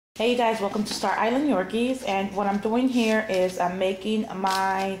Hey you guys, welcome to Star Island Yorkies, and what I'm doing here is I'm making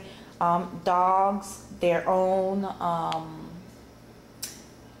my dogs their own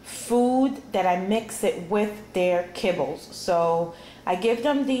food that I mix it with their kibbles. So I give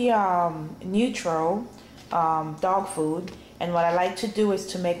them the neutral dog food, and what I like to do is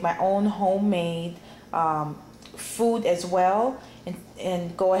to make my own homemade food as well,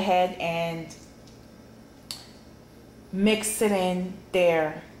 and go ahead and mix it in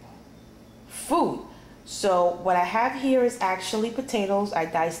their food. So what I have here is actually potatoes. I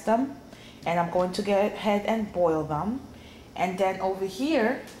diced them and I'm going to get ahead and boil them. And then over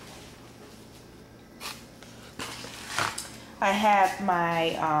here I have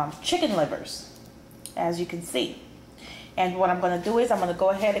my chicken livers, as you can see. And what I'm going to do is I'm going to go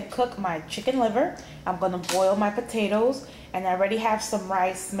ahead and cook my chicken liver. I'm going to boil my potatoes, and I already have some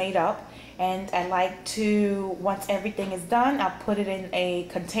rice made up. And I like to, once everything is done, I'll put it in a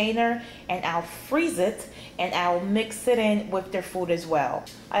container and I'll freeze it, and I'll mix it in with their food as well.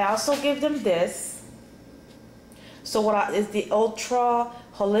 I also give them this. So is the Ultra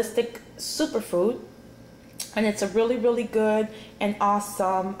Holistic Superfood, and it's a really good and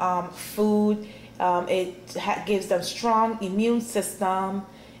awesome food. It gives them strong immune system.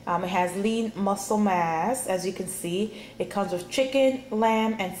 It has lean muscle mass, as you can see. It comes with chicken,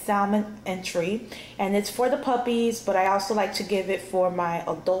 lamb, and salmon entry, and it's for the puppies, but I also like to give it for my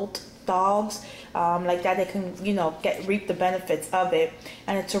adult dogs. Like that, they can, reap the benefits of it,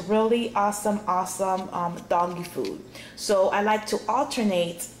 and it's a really awesome doggy food. So I like to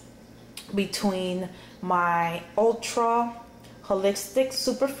alternate between my Ultra Holistic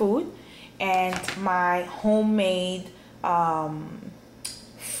Superfood and my homemade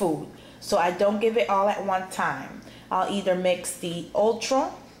food. So I don't give it all at one time. I'll either mix the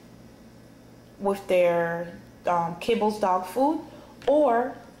Ultra with their kibbles dog food,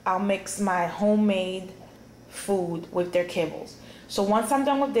 or I'll mix my homemade food with their kibbles. So once I'm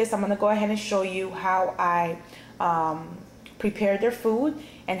done with this, I'm going to go ahead and show you how I prepare their food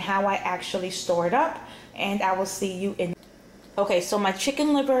and how I actually store it up, and I will see you in. Okay, so my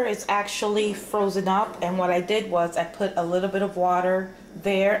chicken liver is actually frozen up, and what I did was I put a little bit of water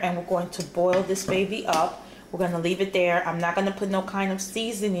there, and we're going to boil this baby up. We're going to leave it there. I'm not going to put no kind of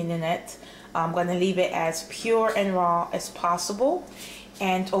seasoning in it. I'm going to leave it as pure and raw as possible.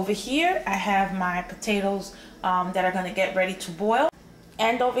 And over here I have my potatoes that are going to get ready to boil.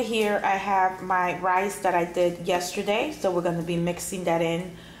 And over here I have my rice that I did yesterday. So we're going to be mixing that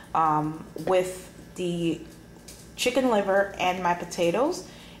in with the chicken liver and my potatoes,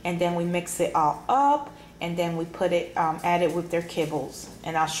 and then we mix it all up, and then we put it add it with their kibbles,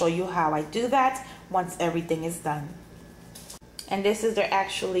 and I'll show you how I do that once everything is done. And this is their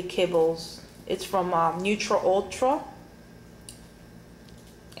actually kibbles. It's from Neutral Ultra,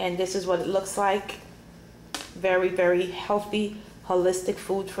 and this is what it looks like. Very healthy, holistic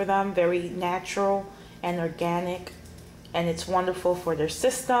food for them, very natural and organic, and it's wonderful for their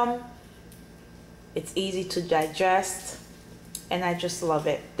system. It's easy to digest, and I just love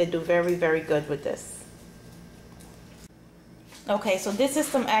it. They do very good with this. Okay, so this is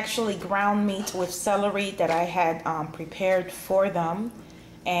some actually ground meat with celery that I had prepared for them,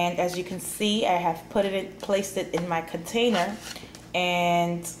 and as you can see, I have placed it in my container,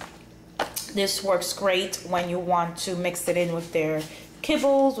 and this works great when you want to mix it in with their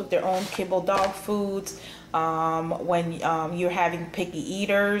kibbles, with their own kibble dog foods. When you're having picky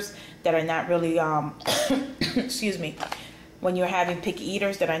eaters that are not really excuse me, when you're having picky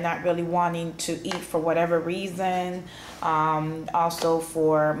eaters that are not really wanting to eat for whatever reason, also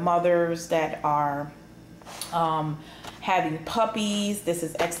for mothers that are having puppies, this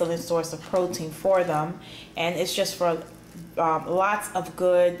is excellent source of protein for them, and it's just for lots of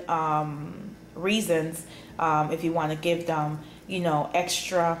good reasons. If you want to give them,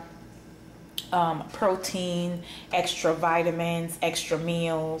 extra protein, extra vitamins, extra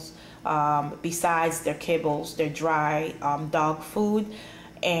meals, besides their kibbles, their dry dog food.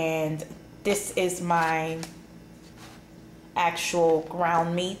 And this is my actual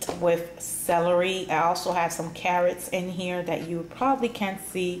ground meat with celery. I also have some carrots in here that you probably can't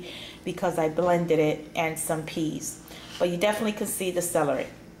see because I blended it, and some peas, but you definitely can see the celery.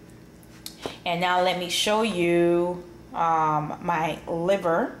 And now let me show you my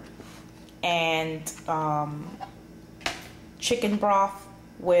liver and chicken broth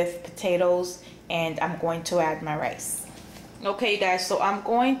with potatoes, and I'm going to add my rice. Okay guys, so I'm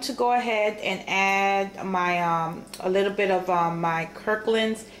going to go ahead and add my a little bit of my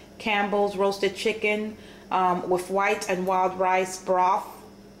Kirkland's Campbell's roasted chicken with white and wild rice broth,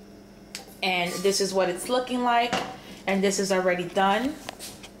 and this is what it's looking like, and this is already done.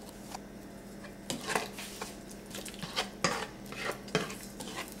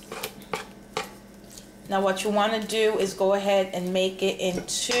 Now what you want to do is go ahead and make it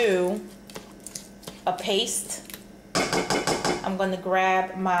into a paste. I'm going to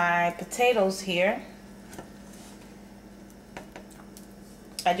grab my potatoes here.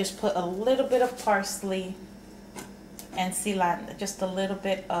 I just put a little bit of parsley and cilantro, just a little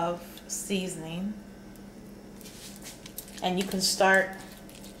bit of seasoning. And you can start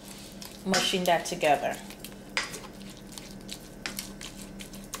mushing that together.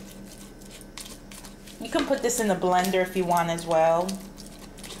 You can put this in a blender if you want as well,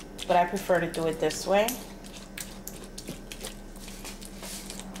 but I prefer to do it this way.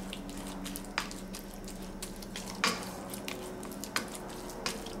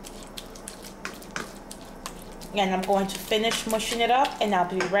 And I'm going to finish mushing it up and I'll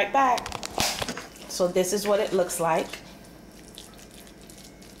be right back. So this is what it looks like.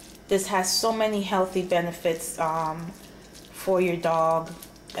 This has so many healthy benefits for your dog,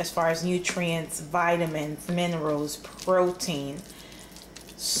 as far as nutrients, vitamins, minerals, protein.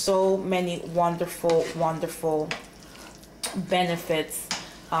 So many wonderful, wonderful benefits.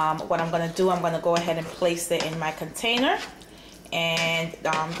 What I'm going to do, I'm going to go ahead and place it in my container. And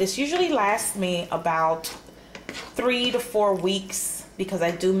this usually lasts me about 3 to 4 weeks because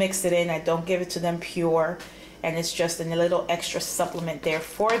I do mix it in. I don't give it to them pure. And it's just a little extra supplement there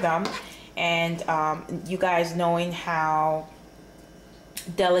for them. And you guys knowing how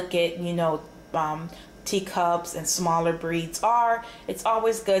delicate, you know, teacups and smaller breeds are, it's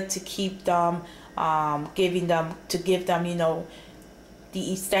always good to keep them, give them, you know,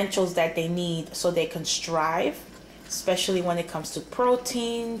 the essentials that they need so they can strive, especially when it comes to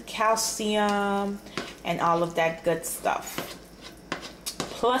protein, calcium, and all of that good stuff,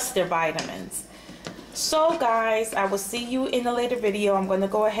 plus their vitamins. So guys, I will see you in a later video. I'm going to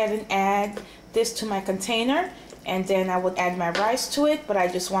go ahead and add this to my container, and then I would add my rice to it. But I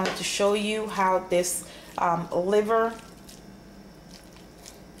just wanted to show you how this liver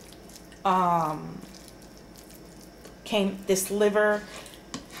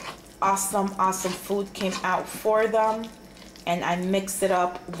awesome food came out for them, and I mixed it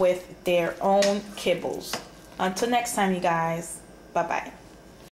up with their own kibbles. Until next time, you guys, bye bye.